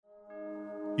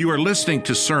You are listening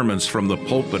to sermons from the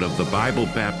pulpit of the Bible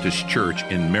Baptist Church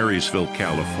in Marysville,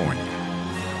 California.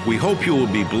 We hope you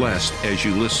will be blessed as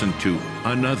you listen to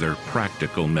another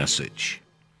practical message.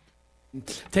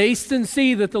 Taste and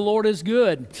see that the Lord is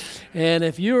good. And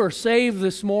if you are saved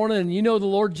this morning and you know the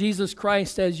Lord Jesus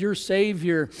Christ as your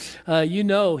Savior, you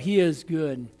know He is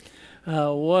good.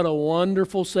 What a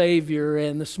wonderful Savior.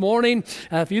 And this morning,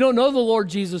 if you don't know the Lord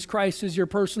Jesus Christ as your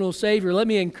personal Savior, let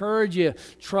me encourage you,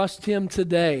 trust Him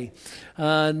today.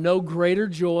 No greater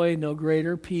joy, no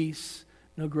greater peace,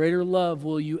 no greater love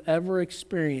will you ever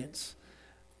experience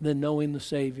than knowing the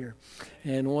Savior.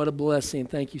 And what a blessing.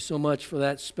 Thank you so much for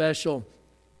that special.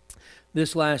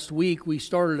 This last week, we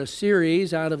started a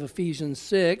series out of Ephesians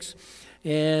 6,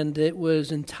 and it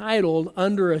was entitled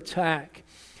Under Attack.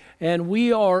 And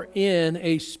we are in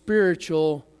a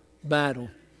spiritual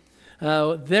battle.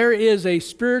 There is a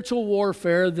spiritual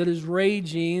warfare that is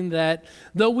raging that,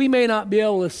 though we may not be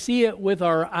able to see it with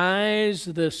our eyes,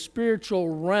 the spiritual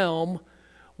realm,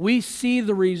 we see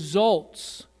the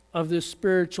results of this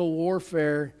spiritual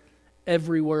warfare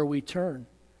everywhere we turn.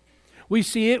 We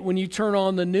see it when you turn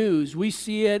on the news. We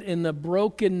see it in the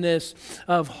brokenness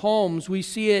of homes. We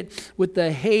see it with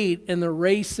the hate and the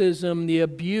racism, the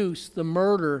abuse, the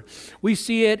murder. We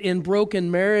see it in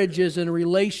broken marriages and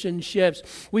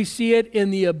relationships. We see it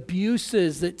in the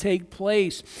abuses that take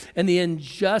place and the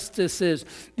injustices,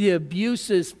 the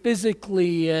abuses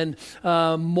physically and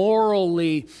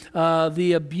morally,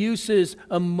 the abuses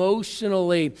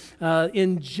emotionally.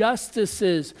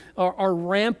 Injustices are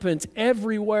rampant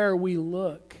everywhere we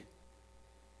look.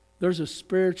 There's a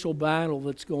spiritual battle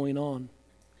that's going on.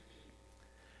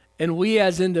 And we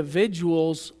as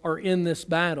individuals are in this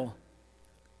battle.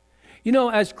 You know,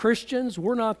 as Christians,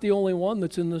 we're not the only one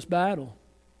that's in this battle.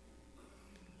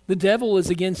 The devil is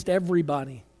against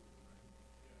everybody.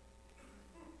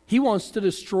 He wants to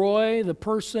destroy the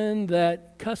person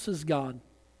that cusses God,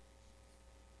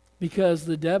 because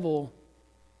the devil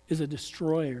is a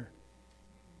destroyer.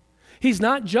 He's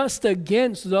not just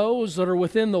against those that are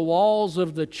within the walls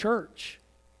of the church.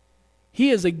 He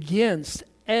is against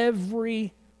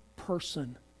every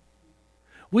person.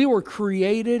 We were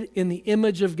created in the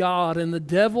image of God, and the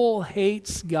devil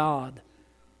hates God.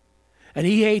 And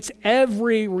he hates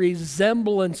every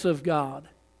resemblance of God.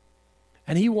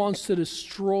 And he wants to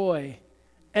destroy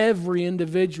every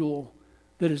individual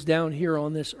that is down here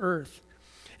on this earth.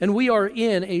 And we are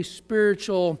in a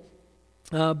spiritual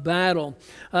battle.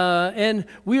 And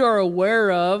we are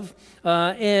aware of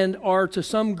and are to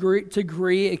some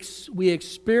degree we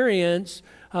experience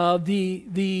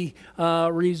the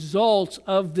results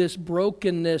of this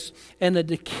brokenness and a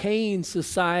decaying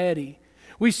society.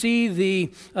 We see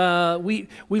we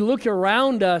look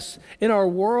around us in our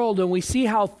world and we see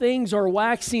how things are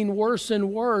waxing worse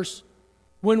and worse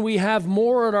when we have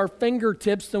more at our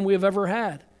fingertips than we have ever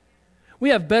had.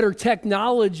 We have better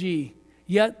technology,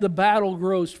 yet the battle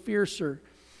grows fiercer.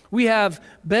 We have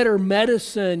better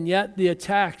medicine, yet the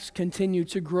attacks continue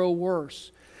to grow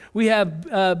worse. We have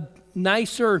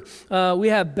we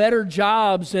have better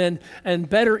jobs and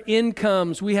better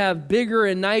incomes. We have bigger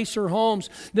and nicer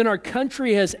homes than our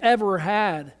country has ever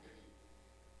had.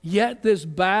 Yet this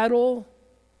battle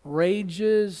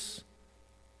rages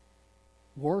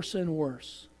worse and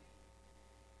worse.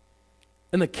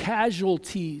 And the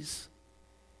casualties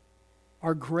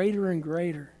are greater and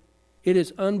greater. It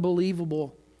is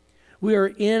unbelievable. We are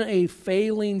in a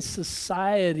failing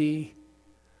society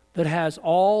that has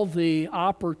all the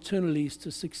opportunities to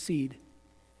succeed.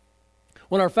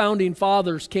 When our founding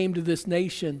fathers came to this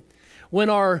nation, when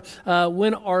our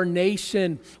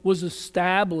nation was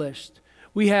established,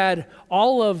 we had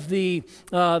all of the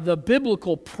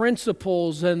biblical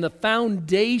principles and the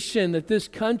foundation that this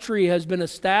country has been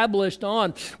established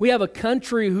on. We have a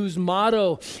country whose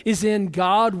motto is "In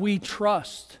God we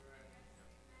trust."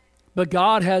 But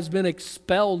God has been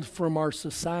expelled from our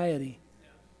society.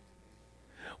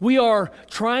 We are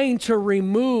trying to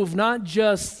remove not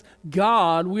just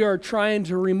God, we are trying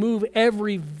to remove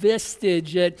every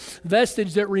vestige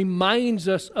that reminds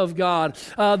us of God.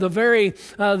 The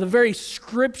very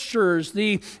scriptures,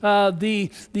 the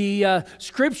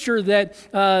scripture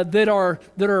that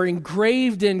are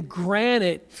engraved in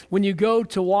granite when you go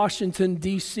to Washington,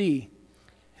 D.C.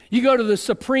 You go to the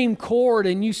Supreme Court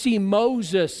and you see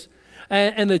Moses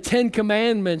and the Ten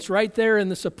Commandments right there in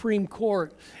the Supreme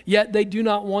Court. Yet they do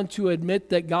not want to admit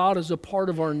that God is a part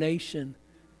of our nation.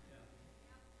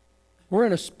 We're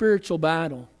in a spiritual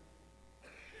battle.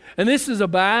 And this is a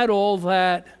battle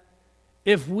that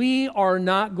if we are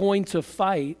not going to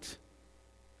fight,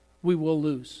 we will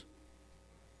lose.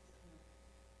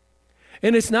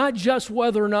 And it's not just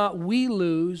whether or not we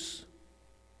lose.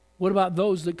 What about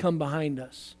those that come behind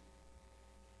us?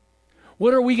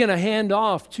 What are we going to hand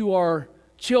off to our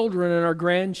children and our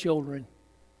grandchildren?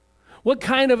 What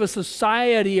kind of a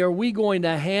society are we going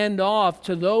to hand off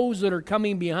to those that are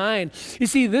coming behind? You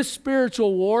see, this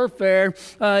spiritual warfare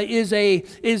is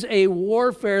a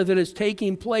warfare that is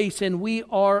taking place, and we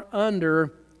are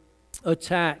under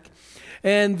attack.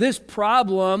 And this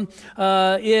problem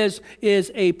is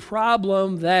a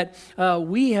problem that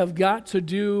we have got to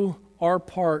do our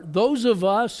part. Those of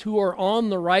us who are on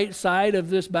the right side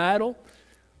of this battle,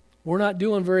 we're not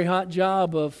doing a very hot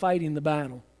job of fighting the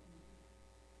battle.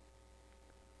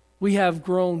 We have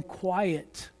grown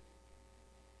quiet.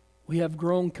 We have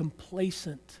grown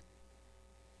complacent.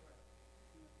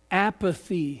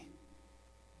 Apathy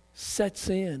sets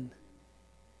in.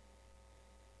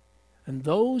 And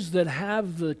those that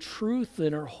have the truth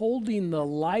and are holding the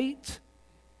light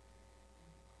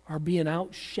are being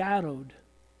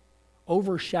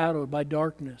overshadowed by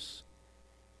darkness.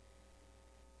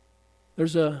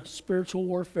 There's a spiritual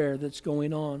warfare that's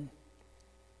going on.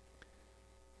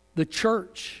 The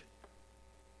church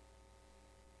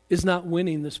is not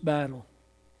winning this battle.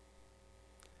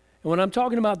 And when I'm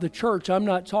talking about the church, I'm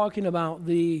not talking about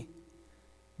the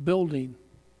building.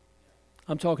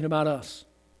 I'm talking about us.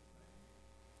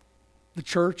 The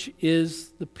church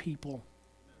is the people.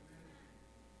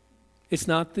 It's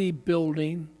not the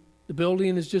building. The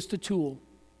building is just a tool.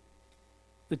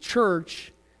 The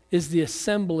church is the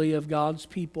assembly of God's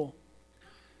people.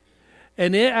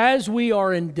 And as we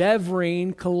are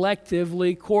endeavoring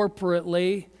collectively,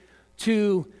 corporately,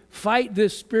 to fight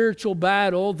this spiritual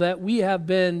battle that we have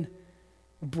been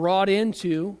brought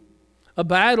into, a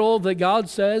battle that God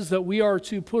says that we are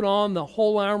to put on the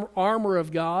whole armor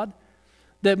of God,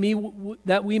 that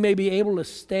we may be able to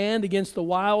stand against the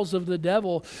wiles of the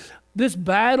devil. This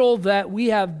battle that we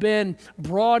have been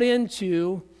brought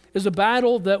into is a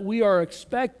battle that we are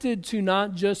expected to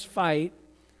not just fight,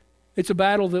 it's a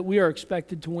battle that we are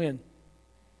expected to win.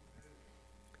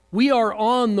 We are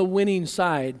on the winning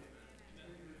side.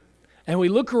 And we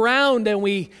look around and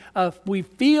we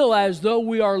feel as though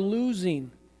we are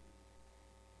losing.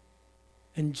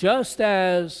 And just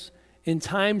as in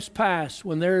times past,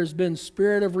 when there has been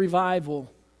spirit of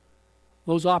revival,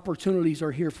 those opportunities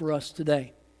are here for us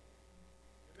today.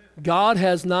 God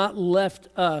has not left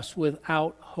us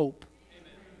without hope.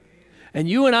 And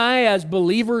you and I, as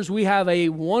believers, we have a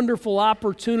wonderful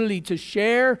opportunity to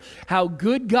share how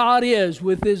good God is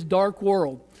with this dark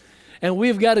world. And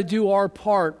we've got to do our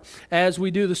part as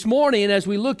we do this morning. And as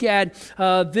we look at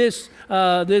this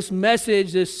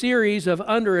message, this series of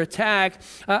Under Attack,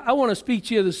 I want to speak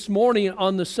to you this morning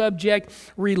on the subject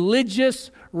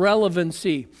religious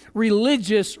relevancy.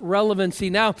 Religious relevancy.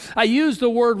 Now, I use the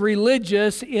word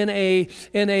religious in a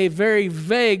very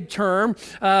vague term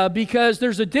because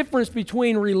there's a difference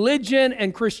between religion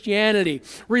and Christianity.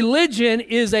 Religion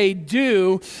is a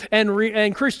do,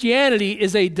 and Christianity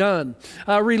is a done.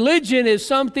 Religion is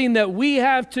something that we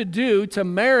have to do to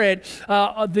merit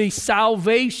the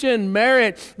salvation,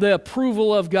 merit the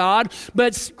approval of God.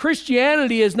 But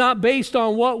Christianity is not based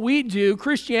on what we do.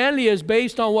 Christianity is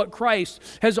based on what Christ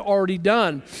has already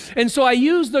done. And so I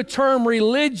use the term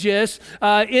religious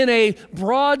in a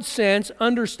broad sense,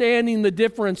 understanding the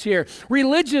difference here.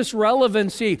 Religious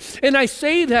relevancy. And I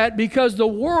say that because the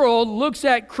world looks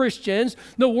at Christians,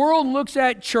 the world looks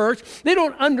at church, they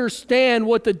don't understand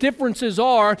what the differences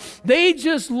are. They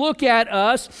just look at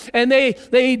us and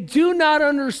they do not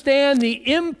understand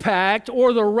the impact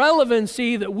or the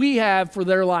relevancy that we have for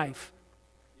their life.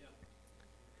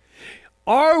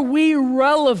 Are we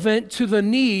relevant to the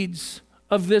needs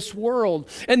of this world?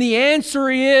 And the answer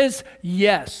is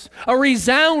yes. A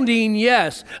resounding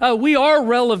yes. We are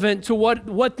relevant to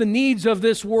what the needs of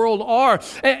this world are.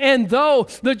 And though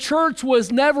the church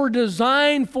was never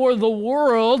designed for the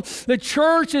world, the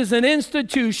church is an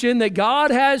institution that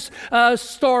God has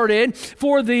started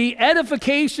for the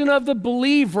edification of the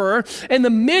believer. And the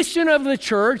mission of the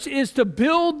church is to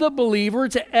build the believer,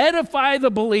 to edify the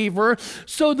believer,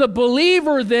 so the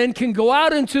believer then can go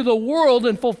out into the world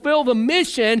and fulfill the mission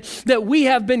that we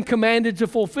have been commanded to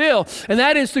fulfill. And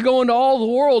that is to go into all the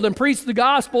world and preach the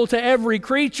gospel to every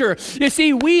creature. You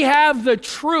see, we have the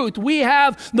truth. We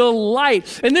have the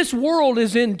light. And this world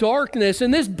is in darkness.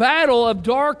 And this battle of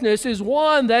darkness is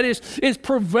one that is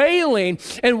prevailing.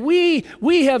 And we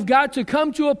have got to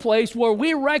come to a place where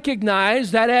we recognize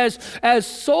that as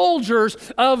soldiers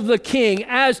of the King,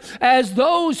 as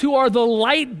those who are the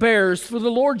light bearers for the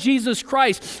Lord Jesus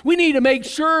Christ, we need to make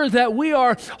sure that we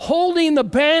are holding holding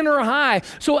the banner high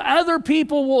so other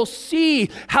people will see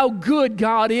how good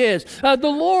God is. The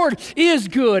Lord is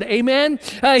good, amen?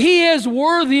 He is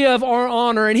worthy of our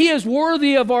honor, and He is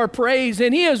worthy of our praise,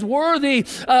 and He is worthy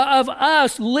of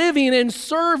us living and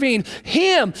serving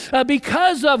Him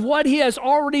because of what He has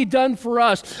already done for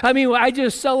us. I mean, I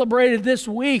just celebrated this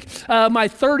week my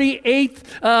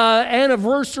 38th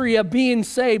anniversary of being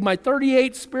saved, my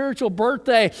 38th spiritual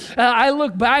birthday. I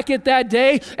look back at that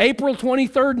day, April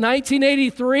 23rd,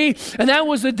 1983, and that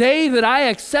was the day that I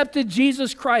accepted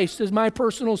Jesus Christ as my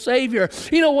personal Savior.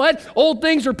 You know what? Old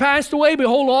things are passed away.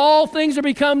 Behold, all things are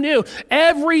become new.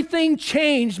 Everything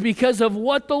changed because of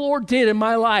what the Lord did in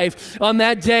my life on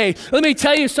that day. Let me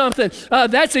tell you something.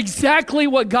 That's exactly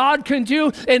what God can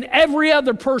do in every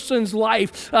other person's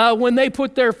life when they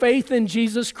put their faith in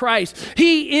Jesus Christ.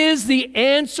 He is the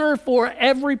answer for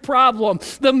every problem.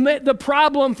 The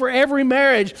problem for every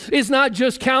marriage is not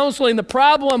just counseling. The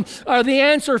problem, or the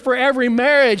answer for every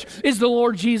marriage is the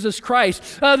Lord Jesus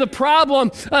Christ. The problem,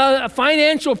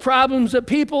 financial problems that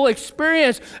people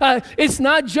experience, it's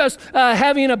not just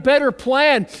having a better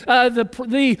plan.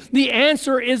 The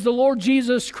answer is the Lord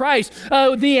Jesus Christ.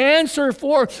 The answer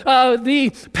for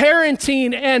the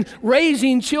parenting and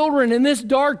raising children in this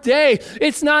dark day,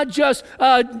 it's not just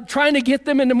trying to get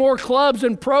them into more clubs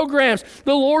and programs.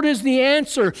 The Lord is the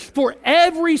answer for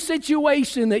every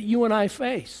situation that you and I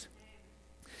face.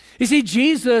 You see,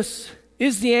 Jesus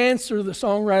is the answer, the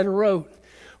songwriter wrote.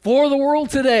 For the world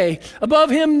today, above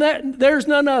Him there's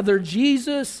none other.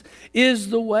 Jesus is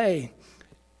the way.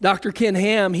 Dr. Ken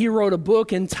Ham, he wrote a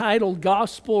book entitled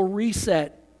Gospel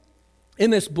Reset. In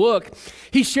this book,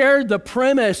 he shared the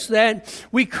premise that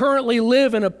we currently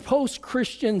live in a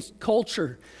post-Christian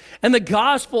culture. And the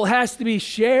gospel has to be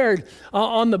shared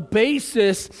on the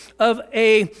basis of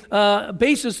a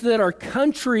basis that our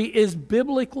country is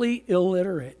biblically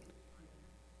illiterate.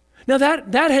 Now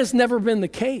that has never been the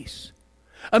case.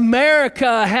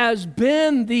 America has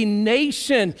been the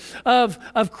nation of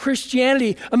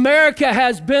Christianity. America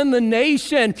has been the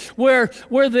nation where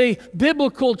the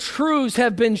biblical truths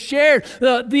have been shared.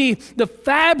 The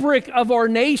fabric of our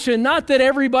nation, not that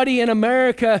everybody in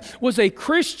America was a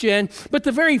Christian, but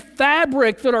the very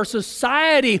fabric that our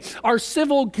society, our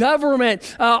civil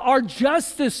government, our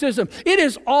justice system, it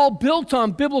is all built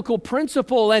on biblical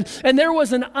principle. And there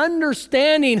was an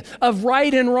understanding of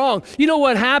right and wrong. You know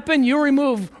what happened? You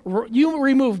remove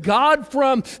God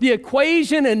from the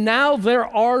equation, and now there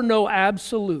are no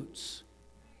absolutes.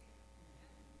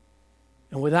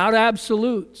 And without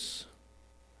absolutes,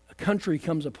 a country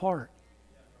comes apart.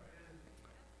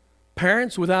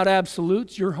 Parents, without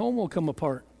absolutes, your home will come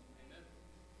apart.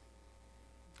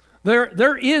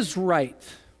 There is right,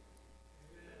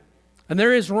 and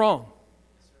there is wrong.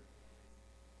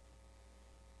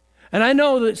 And I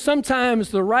know that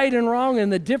sometimes the right and wrong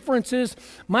and the differences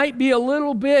might be a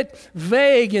little bit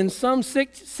vague in some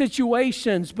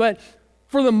situations, but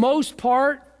for the most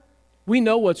part, we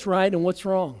know what's right and what's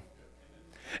wrong.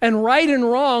 And right and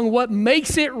wrong, what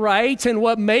makes it right and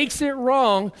what makes it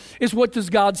wrong is, what does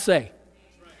God say?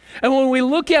 And when we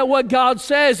look at what God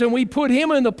says and we put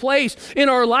Him in the place in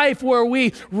our life where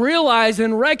we realize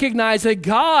and recognize that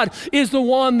God is the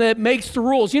one that makes the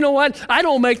rules. You know what? I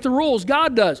don't make the rules.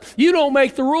 God does. You don't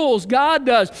make the rules. God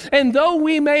does. And though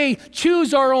we may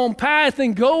choose our own path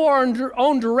and go our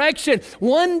own direction,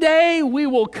 one day we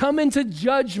will come into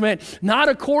judgment, not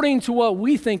according to what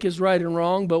we think is right and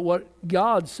wrong, but what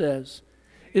God says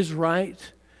is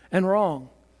right and wrong.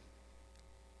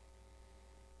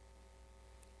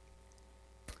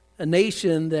 A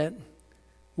nation that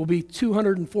will be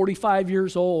 245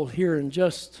 years old here in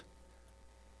just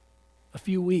a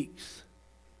few weeks.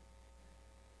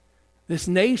 This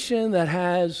nation that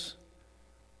has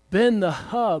been the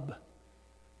hub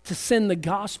to send the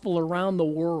gospel around the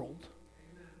world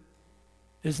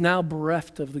is now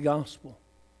bereft of the gospel.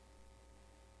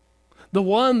 The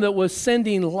one that was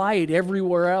sending light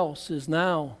everywhere else is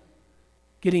now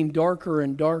getting darker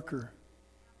and darker.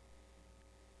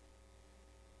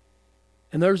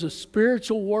 And there's a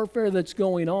spiritual warfare that's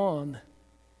going on,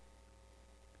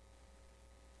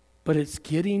 but it's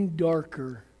getting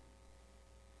darker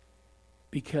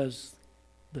because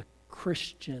the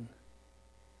Christian,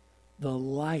 the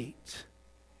light,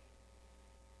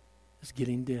 is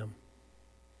getting dim.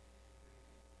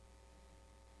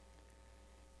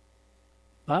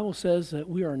 The Bible says that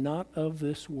we are not of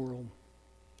this world.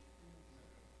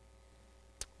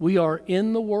 We are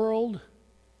in the world,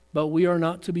 but we are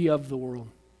not to be of the world.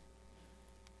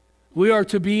 We are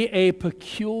to be a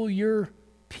peculiar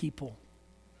people.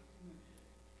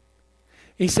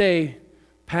 You say,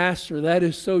 Pastor, that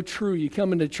is so true. You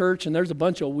come into church and there's a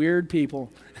bunch of weird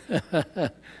people.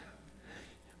 But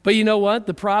you know what?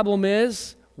 The problem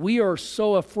is we are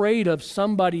so afraid of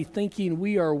somebody thinking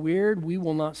we are weird, we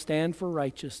will not stand for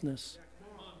righteousness.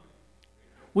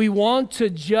 We want to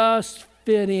just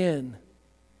fit in.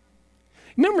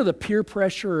 Remember the peer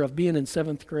pressure of being in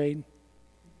 7th grade?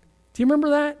 Do you remember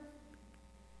that?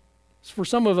 For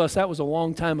some of us, that was a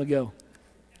long time ago.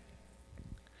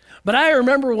 But I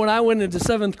remember when I went into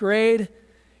 7th grade,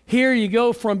 here you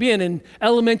go from being in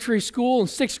elementary school and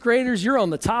 6th graders, you're on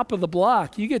the top of the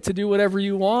block. You get to do whatever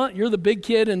you want. You're the big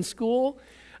kid in school.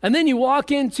 And then you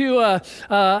walk into a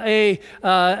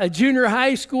junior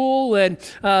high school, and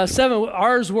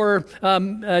ours were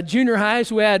junior high,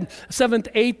 so we had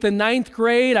 7th, 8th, and 9th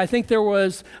grade. I think there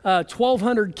was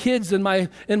 1,200 kids in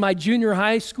my junior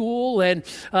high school, and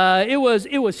it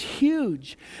was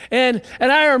huge. And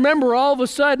I remember all of a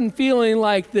sudden feeling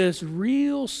like this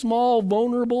real small,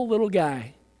 vulnerable little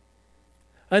guy.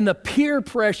 And the peer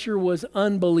pressure was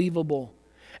unbelievable.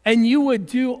 And you would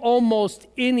do almost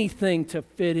anything to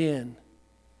fit in.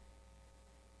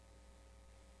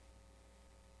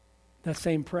 That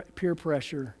same peer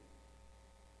pressure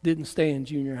didn't stay in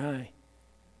junior high.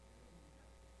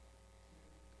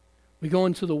 We go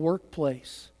into the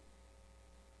workplace,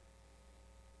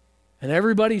 and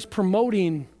everybody's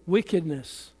promoting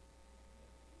wickedness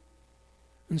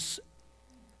and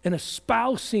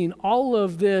espousing all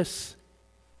of this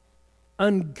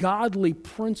ungodly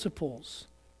principles.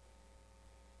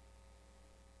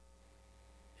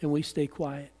 And we stay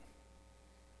quiet.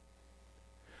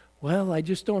 Well, I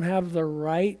just don't have the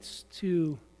rights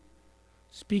to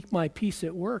speak my piece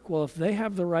at work. Well, if they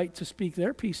have the right to speak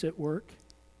their piece at work,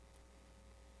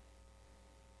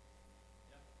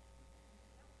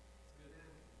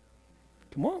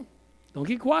 come on, don't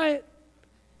get quiet.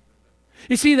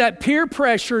 You see, that peer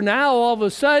pressure now, all of a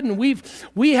sudden,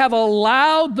 we have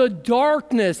allowed the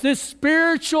darkness, this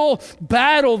spiritual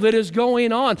battle that is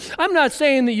going on. I'm not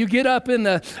saying that you get up in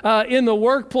the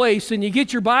workplace and you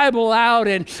get your Bible out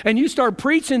and you start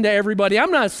preaching to everybody.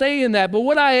 I'm not saying that. But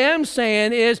what I am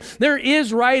saying is there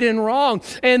is right and wrong,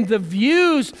 and the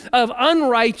views of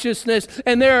unrighteousness,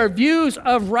 and there are views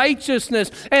of righteousness.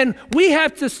 And we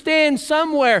have to stand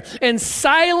somewhere, and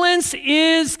silence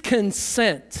is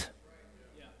consent.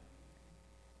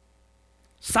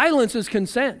 Silence is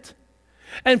consent.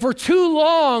 And for too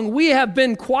long, we have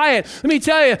been quiet. Let me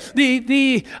tell you,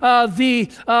 the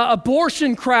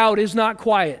abortion crowd is not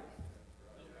quiet.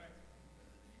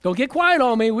 Don't get quiet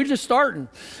on me. We're just starting.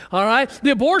 All right?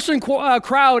 The abortion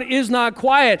crowd is not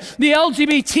quiet. The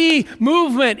LGBT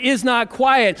movement is not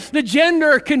quiet. The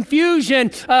gender confusion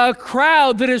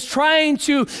crowd that is trying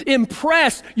to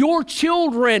impress your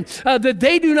children that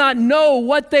they do not know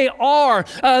what they are.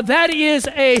 That is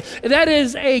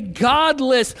a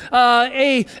godless,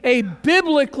 a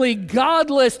biblically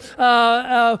godless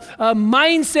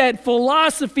mindset,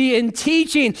 philosophy, and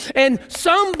teaching. And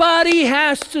somebody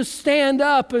has to stand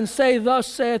up and say, "Thus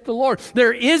saith the Lord."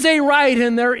 There is a right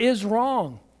and there is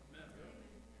wrong.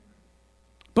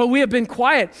 But we have been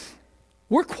quiet.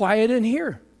 We're quiet in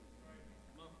here.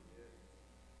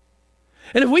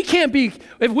 And if we can't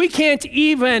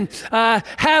even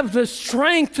have the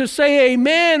strength to say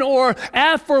amen or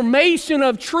affirmation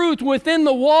of truth within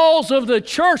the walls of the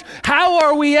church, how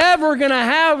are we ever going to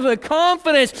have the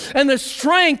confidence and the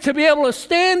strength to be able to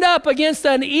stand up against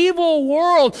an evil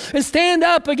world and stand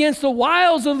up against the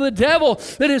wiles of the devil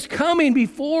that is coming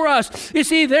before us? You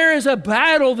see, there is a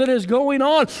battle that is going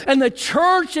on, and the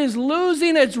church is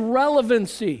losing its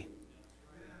relevancy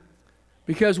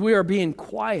because we are being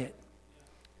quiet.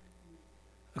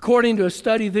 According to a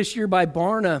study this year by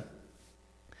Barna,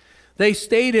 they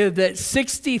stated that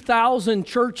 60,000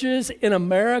 churches in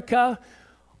America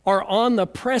are on the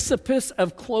precipice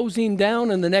of closing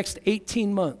down in the next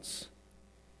 18 months.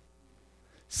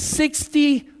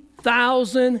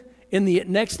 60,000 in the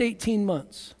next 18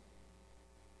 months.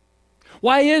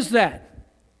 Why is that?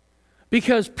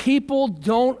 Because people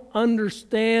don't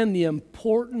understand the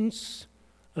importance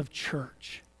of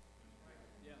church.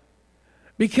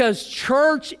 Because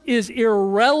church is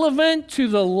irrelevant to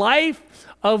the life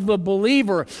of the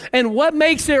believer. And what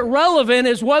makes it relevant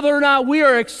is whether or not we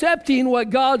are accepting what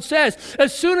God says.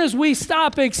 As soon as we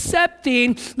stop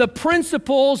accepting the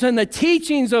principles and the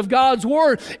teachings of God's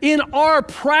Word in our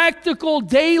practical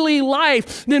daily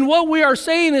life, then what we are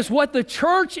saying is what the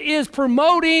church is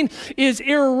promoting is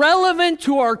irrelevant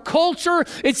to our culture,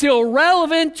 it's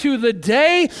irrelevant to the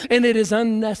day, and it is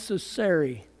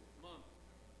unnecessary.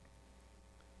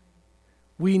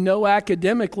 We know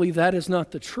academically that is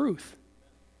not the truth.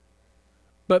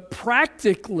 But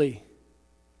practically,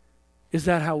 is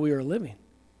that how we are living?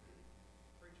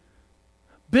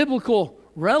 Biblical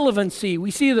relevancy.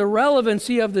 We see the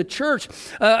relevancy of the church.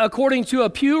 According to a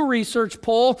Pew Research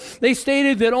poll, they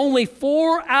stated that only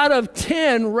 4 out of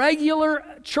 10 regular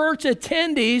church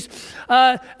attendees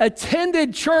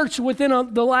attended church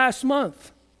within the last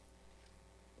month.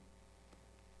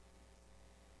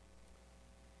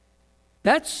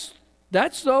 That's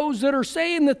those that are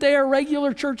saying that they are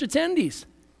regular church attendees.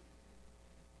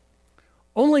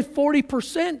 Only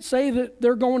 40% say that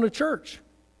they're going to church.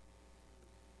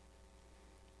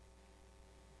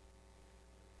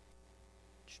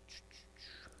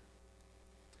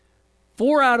 It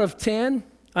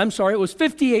was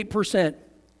 58%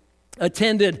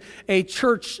 attended a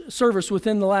church service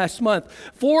within the last month.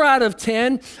 4 out of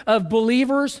 10 of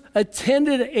believers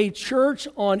attended a church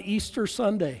on Easter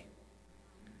Sunday.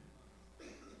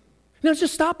 Now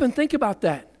just stop and think about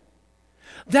that.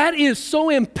 That is so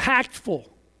impactful.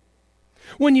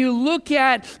 When you look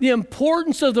at the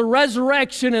importance of the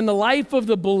resurrection in the life of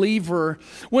the believer,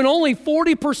 when only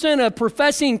 40% of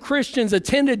professing Christians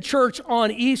attended church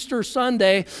on Easter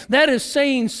Sunday, that is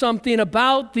saying something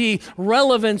about the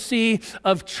relevancy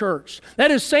of church.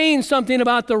 That is saying something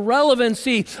about the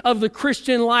relevancy of the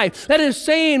Christian life. That is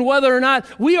saying whether or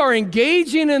not we are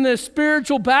engaging in this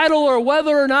spiritual battle or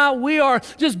whether or not we are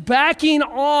just backing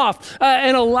off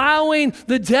and allowing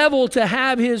the devil to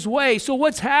have his way. So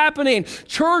what's happening?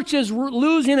 Church is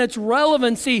losing its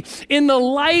relevancy in the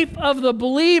life of the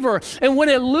believer. And when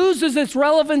it loses its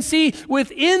relevancy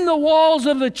within the walls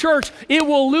of the church, it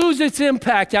will lose its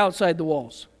impact outside the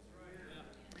walls.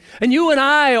 And you and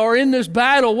I are in this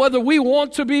battle, whether we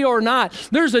want to be or not.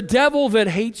 There's a devil that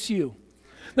hates you.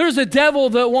 There's a devil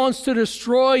that wants to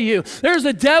destroy you. There's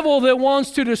a devil that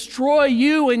wants to destroy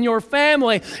you and your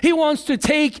family. He wants to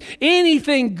take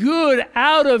anything good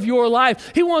out of your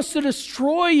life. He wants to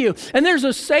destroy you. And there's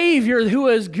a Savior who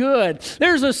is good.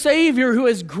 There's a Savior who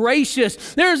is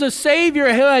gracious. There's a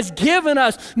Savior who has given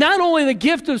us not only the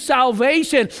gift of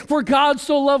salvation, for God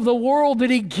so loved the world that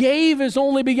He gave His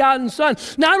only begotten Son.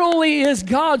 Not only is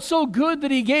God so good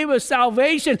that He gave us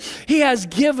salvation, He has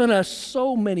given us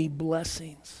so many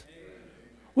blessings.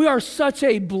 We are such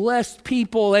a blessed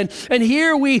people. And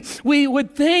here we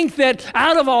would think that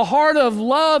out of a heart of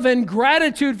love and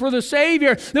gratitude for the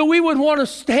Savior, that we would want to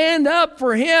stand up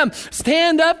for Him.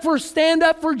 Stand up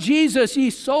for Jesus, ye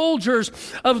soldiers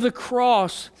of the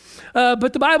cross.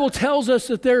 But the Bible tells us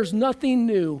that there's nothing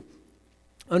new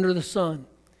under the sun.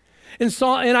 In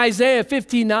Isaiah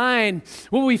 59,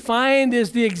 what we find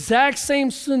is the exact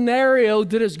same scenario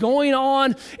that is going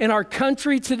on in our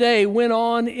country today went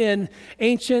on in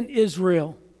ancient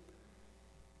Israel.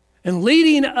 And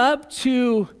leading up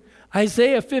to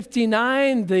Isaiah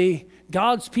 59,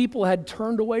 God's people had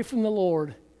turned away from the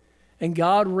Lord, and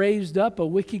God raised up a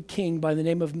wicked king by the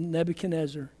name of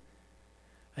Nebuchadnezzar.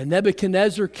 And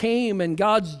Nebuchadnezzar came, and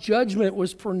God's judgment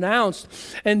was pronounced,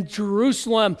 and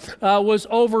Jerusalem was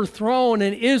overthrown,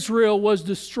 and Israel was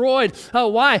destroyed.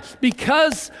 Why?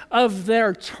 Because of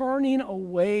their turning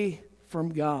away from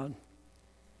God.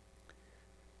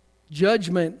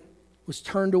 Judgment was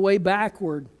turned away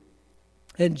backward,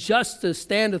 and justice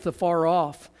standeth afar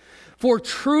off. For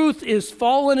truth is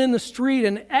fallen in the street,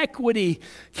 and equity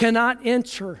cannot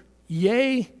enter.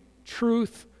 Yea,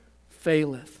 truth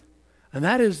faileth. And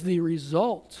that is the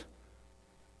result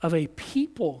of a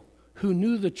people who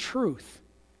knew the truth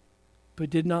but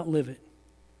did not live it,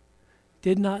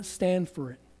 did not stand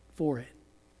for it.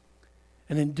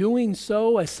 And in doing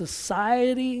so, a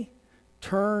society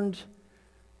turned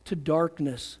to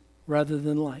darkness rather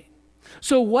than light.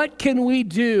 So what can we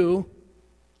do?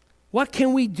 What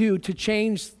can we do to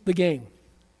change the game?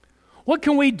 What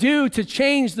can we do to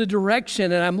change the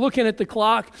direction? And I'm looking at the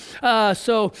clock,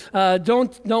 so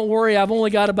don't worry. I've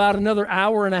only got about another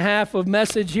hour and a half of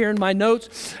message here in my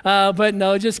notes. But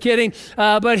no, just kidding.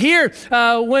 But here,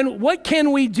 what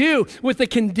can we do with the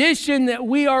condition that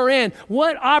we are in?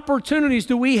 What opportunities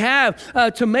do we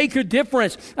have to make a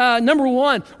difference? Number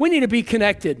one, we need to be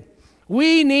connected.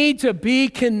 We need to be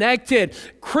connected.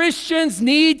 Christians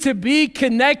need to be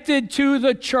connected to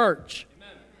the church.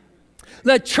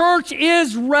 The church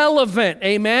is relevant,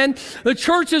 amen? The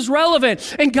church is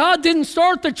relevant. And God didn't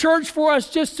start the church for us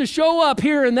just to show up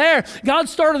here and there. God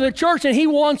started the church, and He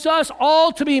wants us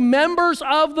all to be members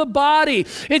of the body.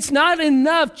 It's not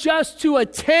enough just to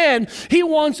attend. He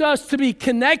wants us to be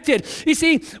connected. You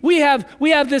see, we have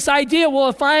this idea, well,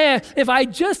 if I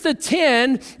just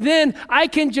attend, then I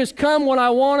can just come when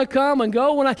I want to come and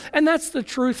go and that's the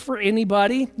truth for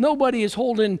anybody. Nobody is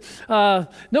holding,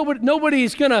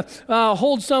 nobody's going to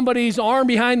hold somebody's arm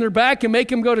behind their back and make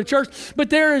them go to church. But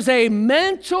there is a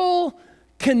mental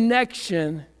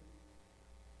connection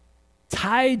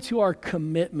tied to our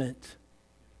commitment.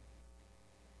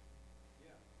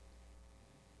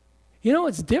 You know,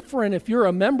 it's different if you're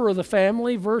a member of the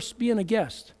family versus being a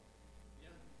guest.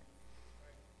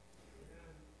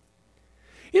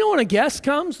 You know, when a guest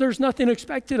comes, there's nothing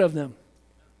expected of them.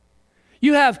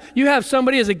 You have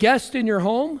somebody as a guest in your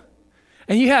home,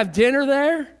 and you have dinner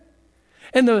there,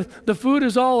 and the food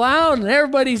is all out, and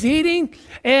everybody's eating.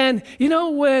 And, you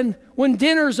know, when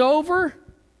dinner's over,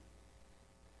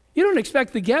 you don't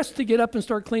expect the guest to get up and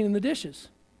start cleaning the dishes.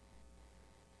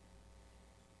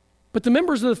 But the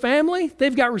members of the family,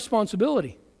 they've got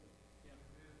responsibility.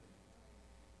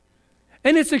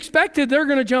 And it's expected they're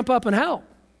going to jump up and help.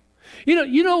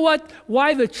 You know what?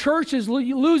 Why the church is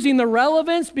losing the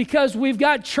relevance? Because we've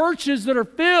got churches that are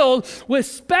filled with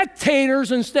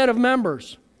spectators instead of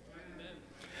members.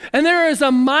 And there is a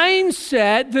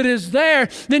mindset that is there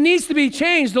that needs to be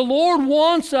changed. The Lord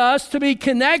wants us to be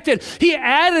connected. He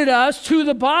added us to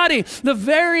the body. The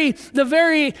very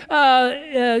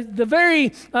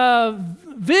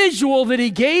visual that he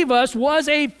gave us was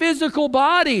a physical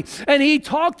body. And he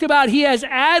talked about he has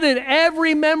added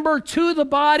every member to the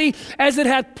body as it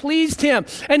hath pleased him.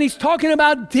 And he's talking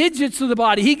about digits of the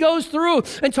body. He goes through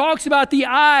and talks about the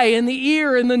eye and the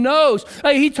ear and the nose.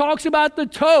 He talks about the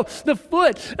toe, the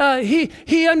foot.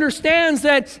 He understands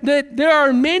that there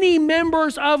are many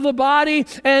members of the body,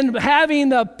 and having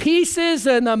the pieces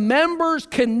and the members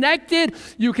connected,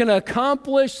 you can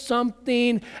accomplish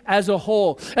something as a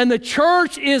whole. And the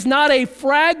church is not a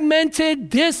fragmented,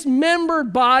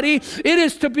 dismembered body. It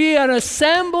is to be an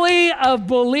assembly of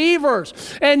believers.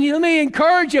 And let me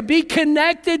encourage you, be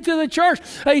connected to the church.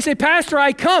 You say, Pastor,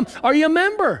 I come. Are you a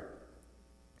member?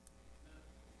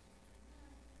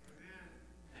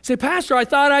 You say, Pastor, I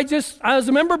thought I was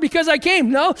a member because I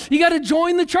came. No, you got to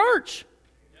join the church.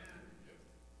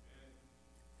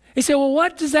 You say, well,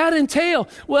 what does that entail?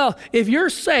 Well, if you're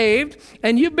saved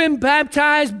and you've been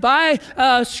baptized by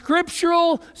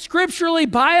scripturally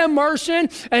by immersion,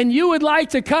 and you would like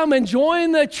to come and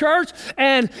join the church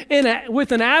and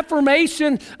with an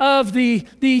affirmation of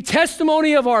the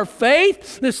testimony of our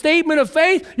faith, the statement of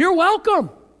faith, you're welcome.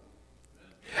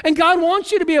 And God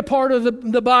wants you to be a part of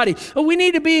the body. We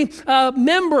need to be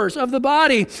members of the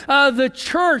body. The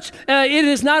church, it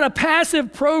is not a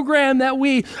passive program that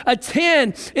we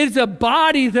attend. It is a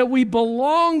body that we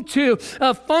belong to,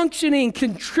 a functioning,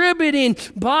 contributing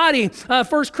body. 1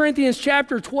 Corinthians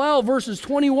chapter 12, verses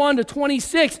 21 to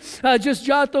 26. Just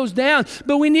jot those down.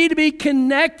 But we need to be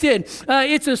connected.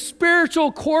 It's a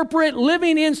spiritual, corporate,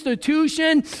 living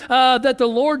institution that the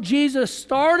Lord Jesus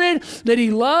started, that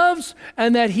he loves,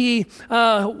 and that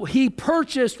he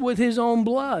purchased with his own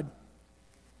blood.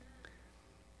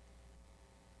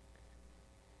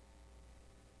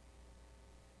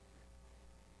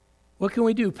 What can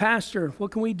we do, Pastor?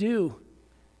 What can we do?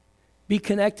 Be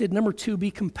connected. Number 2, be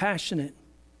compassionate.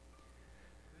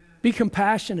 Be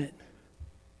compassionate.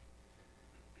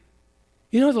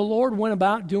 You know, the Lord went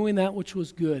about doing that which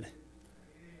was good.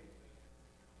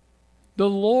 The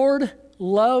Lord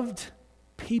loved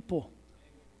people.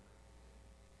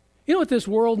 You know what this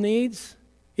world needs?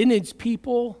 It needs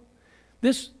people.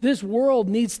 This world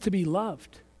needs to be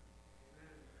loved.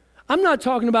 I'm not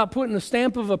talking about putting a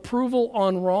stamp of approval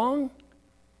on wrong,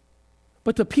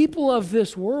 but the people of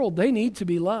this world, they need to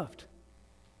be loved.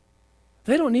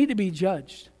 They don't need to be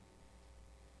judged.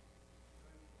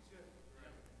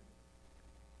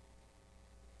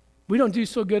 We don't do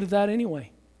so good at that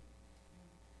anyway.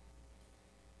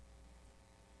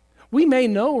 We may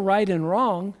know right and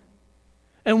wrong,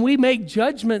 and we make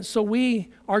judgments so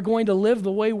we are going to live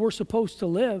the way we're supposed to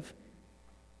live.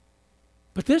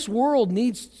 But this world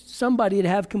needs somebody to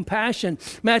have compassion.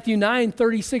 Matthew 9,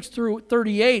 36 through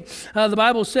 38, the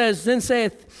Bible says, then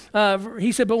saith,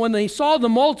 he said, but when they saw the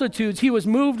multitudes, he was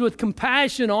moved with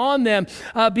compassion on them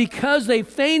because they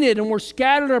fainted and were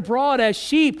scattered abroad as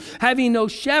sheep, having no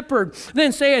shepherd.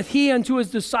 Then saith he unto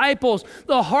his disciples,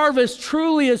 the harvest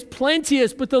truly is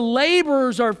plenteous, but the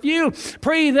laborers are few.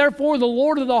 Pray ye therefore the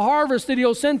Lord of the harvest that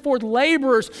he'll send forth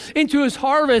laborers into his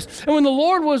harvest. And when the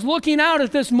Lord was looking out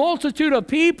at this multitude of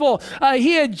people,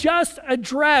 he had just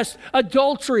addressed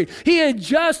adultery. He had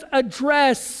just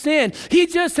addressed sin. He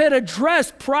just had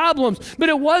addressed problems. But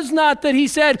it was not that he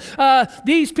said,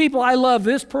 these people, I love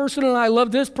this person and I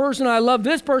love this person and I love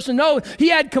this person. No, he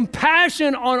had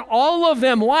compassion on all of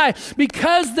them. Why?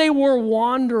 Because they were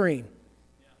wandering.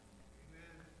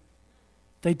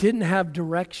 They didn't have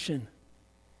direction.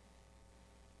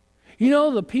 You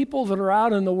know, the people that are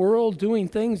out in the world doing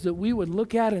things that we would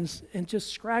look at and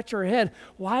just scratch our head.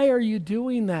 Why are you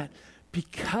doing that?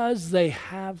 Because they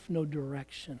have no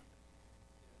direction.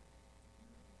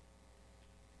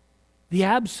 The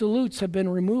absolutes have been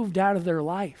removed out of their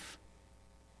life.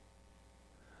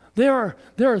 There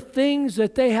are things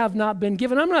that they have not been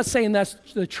given. I'm not saying that's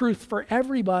the truth for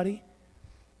everybody.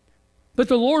 But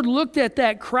the Lord looked at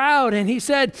that crowd and he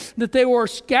said that they were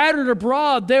scattered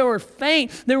abroad, they were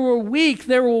faint, they were weak,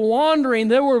 they were wandering,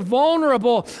 they were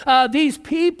vulnerable. These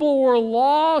people were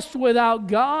lost without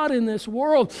God in this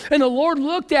world. And the Lord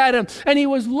looked at them and he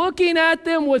was looking at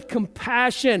them with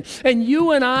compassion. And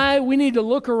you and I, we need to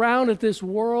look around at this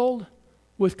world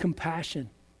with compassion.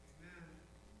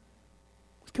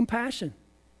 With compassion.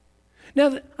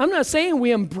 Now, I'm not saying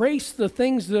we embrace the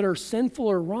things that are sinful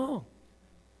or wrong.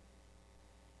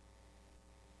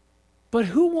 But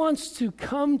who wants to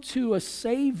come to a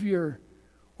Savior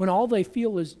when all they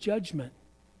feel is judgment?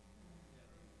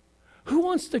 Who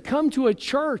wants to come to a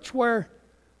church where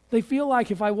they feel like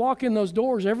if I walk in those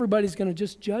doors, everybody's going to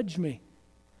just judge me?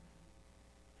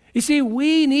 You see,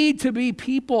 we need to be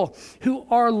people who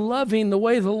are loving the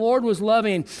way the Lord was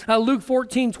loving. Luke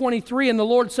 14:23, and the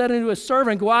Lord said unto his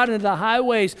servant, go out into the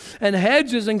highways and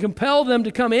hedges and compel them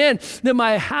to come in, that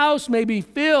my house may be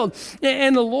filled.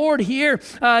 And the Lord here,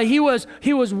 he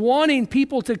was wanting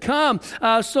people to come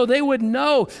so they would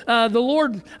know. The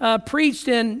Lord preached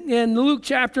in Luke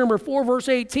chapter number 4, verse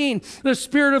 18, the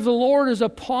Spirit of the Lord is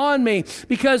upon me,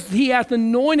 because he hath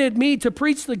anointed me to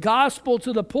preach the gospel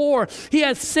to the poor. He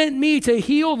hath sent me to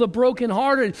heal the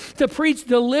brokenhearted, to preach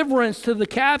deliverance to the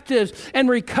captives and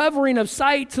recovering of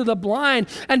sight to the blind,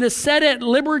 and to set at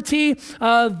liberty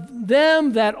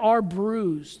them that are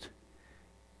bruised.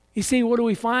 You see, what do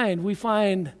we find? We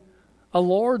find a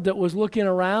Lord that was looking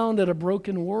around at a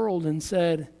broken world and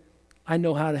said, I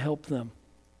know how to help them.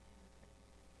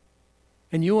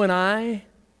 And you and I,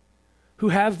 who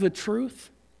have the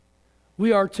truth,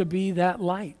 we are to be that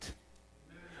light.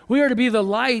 We are to be the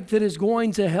light that is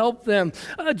going to help them.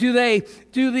 Do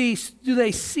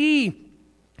they see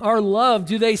our love?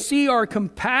 Do they see our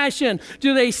compassion?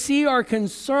 Do they see our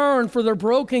concern for their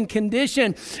broken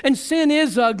condition? And sin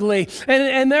is ugly,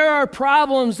 and there are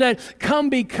problems that come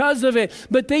because of it,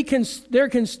 but there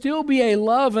can still be a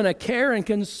love and a care and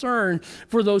concern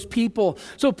for those people.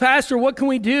 So, Pastor, what can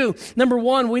we do? Number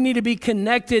one, we need to be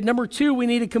connected. Number two, we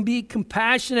need to be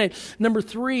compassionate. Number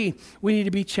three, we need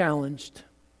to be challenged.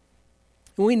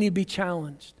 We need to be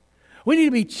challenged. We need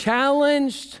to be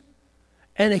challenged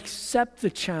and accept the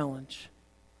challenge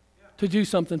to do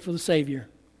something for the Savior.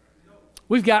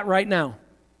 We've got right now.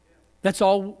 That's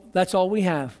all we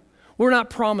have. We're not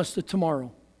promised a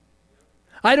tomorrow.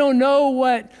 I don't know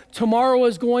what tomorrow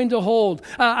is going to hold.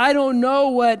 I don't know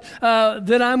what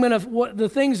the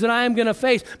things that I am going to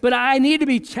face. But I need to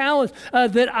be challenged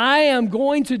that I am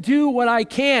going to do what I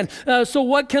can. So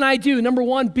what can I do? Number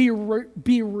one, be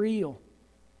real.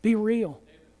 Be real.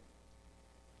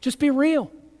 Just be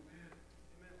real.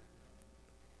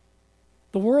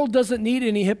 The world doesn't need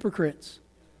any hypocrites.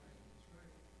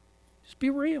 Just be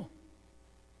real.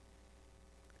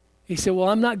 He said, well,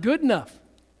 I'm not good enough.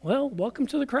 Well, welcome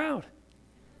to the crowd.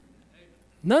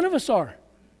 None of us are.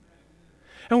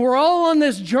 And we're all on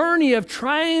this journey of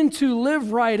trying to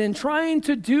live right and trying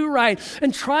to do right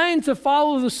and trying to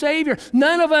follow the Savior.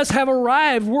 None of us have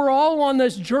arrived. We're all on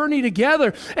this journey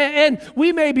together. And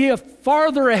we may be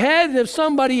farther ahead of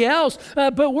somebody else,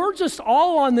 but we're just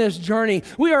all on this journey.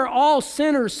 We are all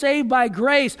sinners saved by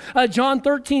grace. John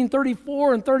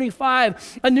 13:34 and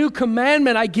 35, a new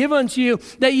commandment I give unto you,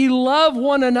 that ye love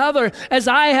one another as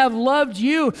I have loved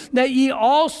you, that ye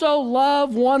also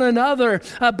love one another.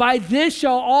 By this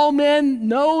shall all men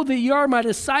know that you are my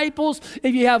disciples,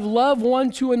 if you have love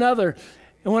one to another.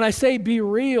 And when I say be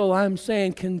real, I'm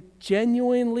saying can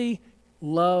genuinely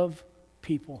love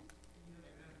people.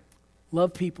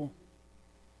 Love people.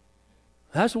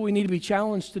 That's what we need to be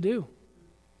challenged to do,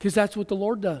 because that's what the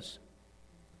Lord does.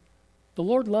 The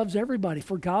Lord loves everybody.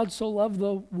 For God so loved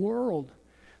the world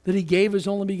that he gave his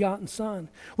only begotten Son.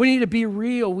 We need to be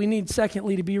real. We need,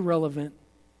 secondly, to be relevant.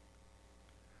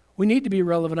 We need to be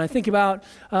relevant. I think about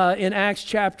in Acts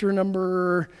chapter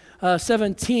number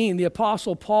 17, the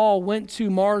Apostle Paul went to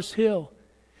Mars Hill.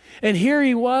 And here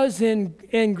he was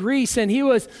in Greece, and he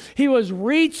was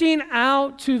reaching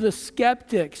out to the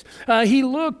skeptics. He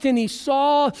looked and he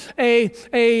saw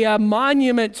a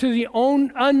monument to the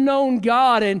unknown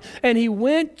God, and he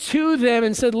went to them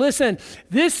and said, listen,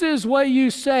 this is what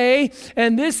you say,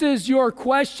 and this is your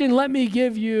question. Let me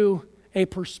give you a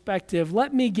perspective.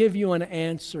 Let me give you an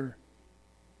answer.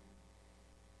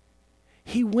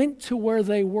 He went to where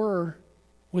they were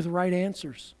with right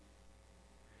answers.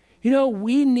 You know,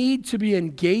 we need to be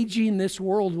engaging this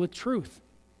world with truth.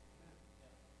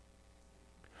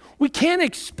 We can't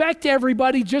expect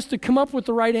everybody just to come up with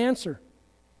the right answer.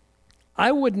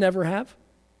 I would never have.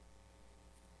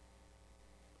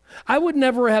 I would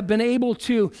never have been able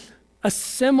to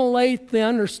assimilate the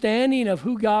understanding of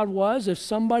who God was if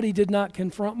somebody did not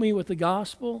confront me with the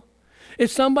gospel. If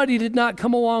somebody did not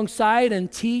come alongside and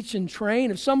teach and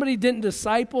train, if somebody didn't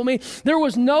disciple me, there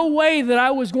was no way that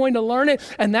I was going to learn it,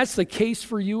 and that's the case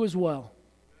for you as well.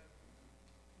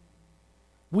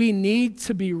 We need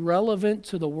to be relevant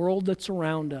to the world that's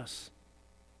around us.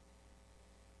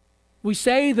 We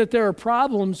say that there are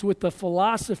problems with the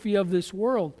philosophy of this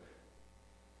world.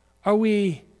 Are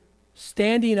we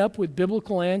standing up with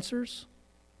biblical answers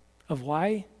of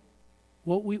why,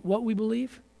 what we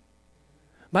believe?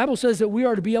 The Bible says that we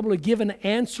are to be able to give an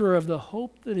answer of the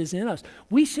hope that is in us.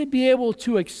 We should be able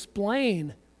to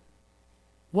explain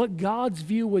what God's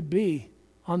view would be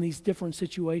on these different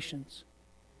situations.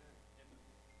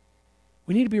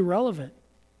 We need to be relevant.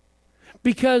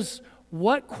 Because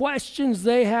what questions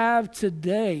they have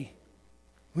today,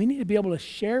 we need to be able to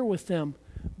share with them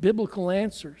biblical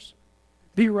answers.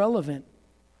 Be relevant.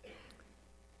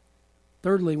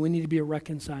 Thirdly, we need to be a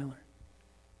reconciler.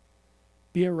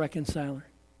 Be a reconciler.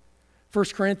 1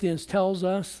 Corinthians tells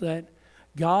us that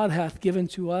God hath given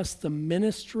to us the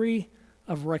ministry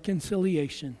of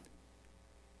reconciliation.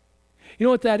 You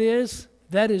know what that is?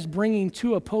 That is bringing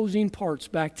two opposing parts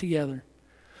back together.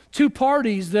 Two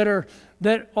parties that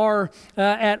are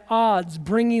at odds,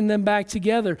 bringing them back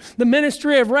together. The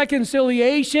ministry of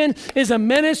reconciliation is a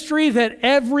ministry that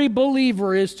every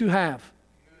believer is to have.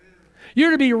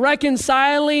 You're to be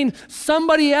reconciling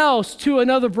somebody else to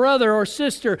another brother or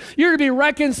sister. You're to be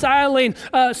reconciling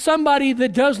somebody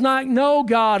that does not know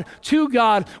God to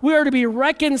God. We are to be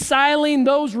reconciling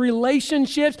those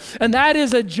relationships, and that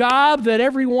is a job that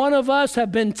every one of us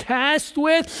have been tasked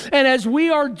with. And as we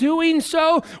are doing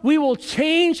so, we will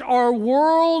change our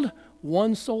world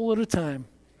one soul at a time.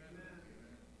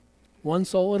 One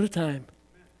soul at a time.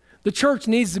 The church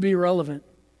needs to be relevant.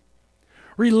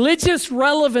 Religious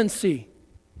relevancy.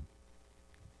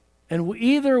 And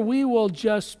either we will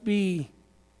just be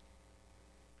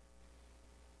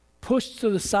pushed to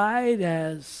the side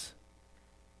as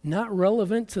not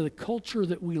relevant to the culture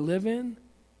that we live in,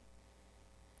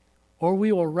 or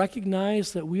we will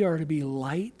recognize that we are to be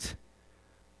light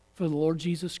for the Lord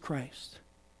Jesus Christ.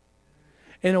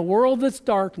 In a world that's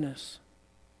darkness,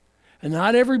 and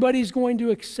not everybody's going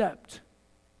to accept,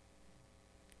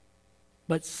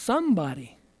 but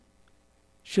somebody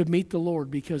should meet the Lord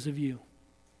because of you.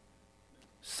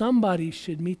 Somebody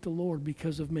should meet the Lord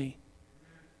because of me.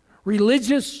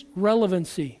 Religious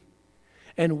relevancy.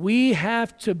 And we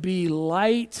have to be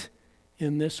light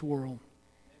in this world.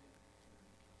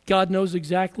 God knows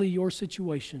exactly your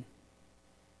situation.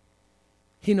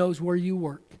 He knows where you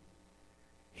work.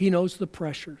 He knows the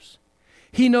pressures.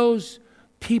 He knows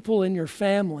people in your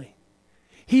family.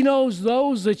 He knows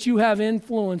those that you have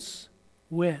influence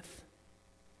with.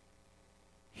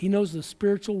 He knows the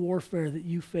spiritual warfare that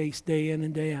you face day in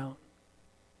and day out.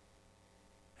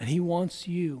 And He wants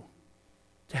you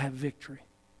to have victory.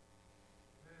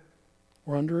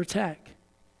 We're under attack.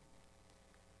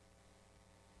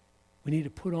 We need to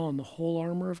put on the whole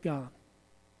armor of God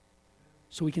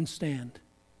so we can stand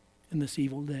in this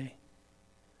evil day.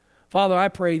 Father, I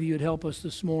pray that you'd help us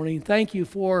this morning. Thank you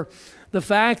for the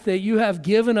fact that you have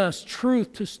given us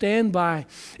truth to stand by.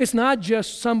 It's not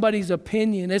just somebody's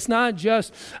opinion. It's not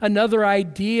just another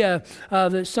idea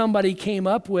that somebody came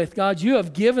up with. God, you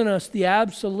have given us the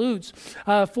absolutes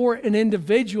for an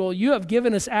individual. You have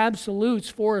given us absolutes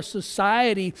for a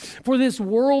society, for this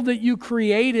world that you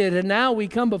created. And now we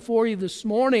come before you this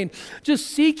morning just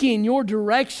seeking your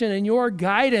direction and your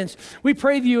guidance. We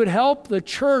pray that you would help the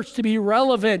church to be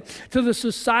relevant to the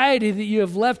society that you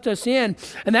have left us in.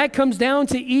 And that comes down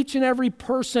to each and every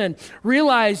person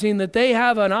realizing that they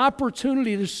have an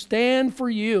opportunity to stand for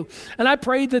you. And I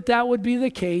pray that that would be the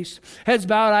case. Heads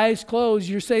bowed, eyes closed.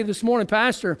 You say this morning,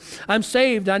 Pastor, I'm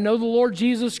saved. I know the Lord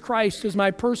Jesus Christ is my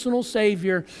personal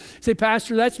Savior. Say,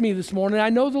 Pastor, that's me this morning.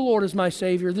 I know the Lord is my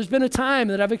Savior. There's been a time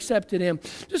that I've accepted Him.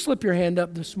 Just slip your hand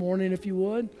up this morning if you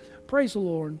would. Praise the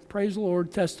Lord. Praise the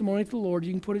Lord. Testimony to the Lord.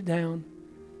 You can put it down.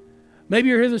 Maybe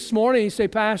you're here this morning and you say,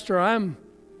 Pastor, I'm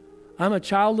a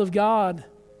child of God,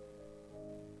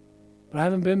 but I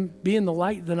haven't been being the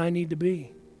light that I need to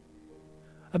be.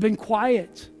 I've been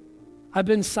quiet. I've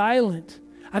been silent.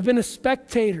 I've been a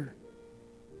spectator.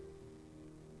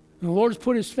 And the Lord's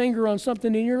put His finger on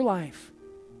something in your life.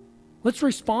 Let's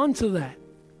respond to that.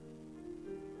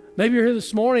 Maybe you're here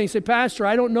this morning and say, Pastor,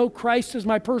 I don't know Christ as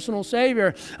my personal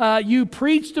Savior. You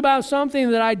preached about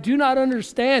something that I do not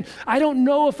understand. I don't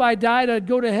know if I died, I'd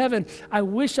go to heaven. I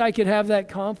wish I could have that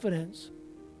confidence.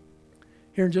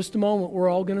 Here in just a moment, we're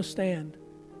all going to stand.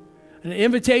 An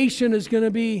invitation is going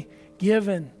to be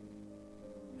given.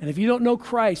 And if you don't know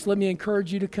Christ, let me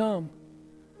encourage you to come.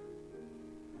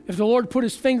 If the Lord put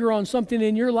His finger on something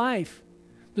in your life,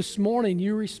 this morning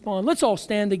you respond. Let's all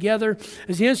stand together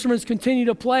as the instruments continue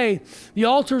to play. The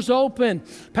altar's open.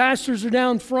 Pastors are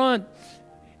down front.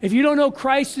 If you don't know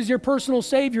Christ as your personal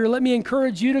Savior, let me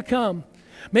encourage you to come.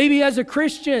 Maybe as a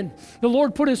Christian, the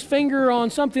Lord put His finger on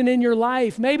something in your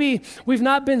life. Maybe we've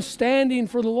not been standing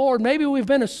for the Lord. Maybe we've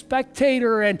been a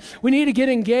spectator and we need to get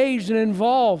engaged and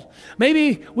involved.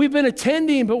 Maybe we've been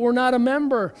attending but we're not a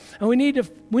member and we need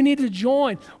to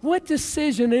join. What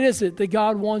decision is it that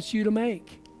God wants you to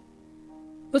make?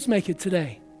 Let's make it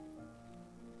today.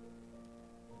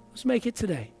 Let's make it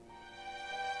today.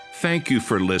 Thank you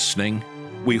for listening.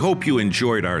 We hope you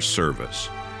enjoyed our service.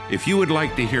 If you would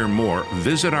like to hear more,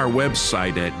 visit our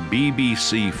website at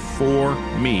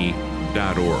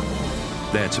bbc4me.org.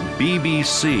 That's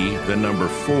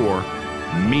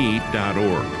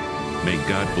bbc4me.org. May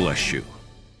God bless you.